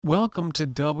Welcome to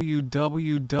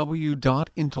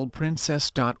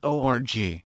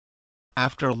www.intelprincess.org.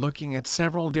 After looking at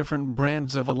several different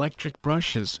brands of electric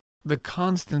brushes, the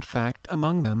constant fact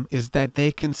among them is that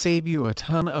they can save you a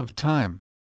ton of time.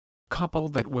 Couple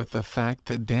that with the fact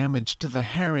that damage to the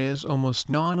hair is almost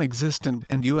non-existent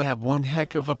and you have one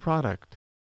heck of a product.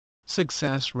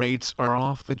 Success rates are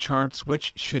off the charts,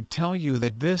 which should tell you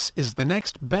that this is the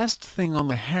next best thing on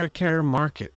the hair care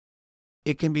market.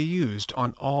 It can be used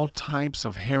on all types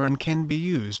of hair and can be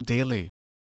used daily.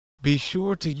 Be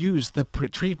sure to use the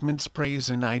pre-treatment sprays,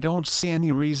 and I don't see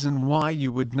any reason why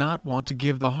you would not want to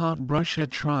give the hot brush a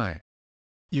try.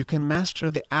 You can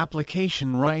master the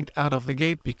application right out of the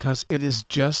gate because it is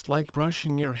just like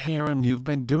brushing your hair and you've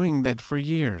been doing that for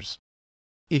years.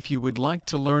 If you would like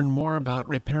to learn more about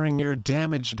repairing your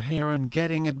damaged hair and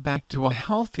getting it back to a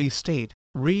healthy state,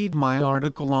 read my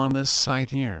article on this site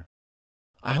here.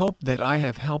 I hope that I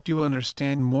have helped you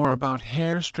understand more about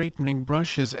hair straightening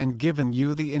brushes and given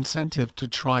you the incentive to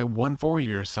try one for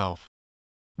yourself.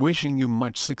 Wishing you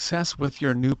much success with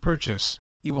your new purchase,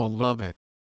 you will love it.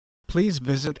 Please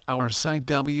visit our site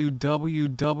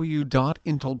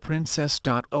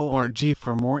www.intelprincess.org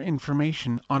for more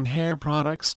information on hair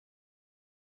products,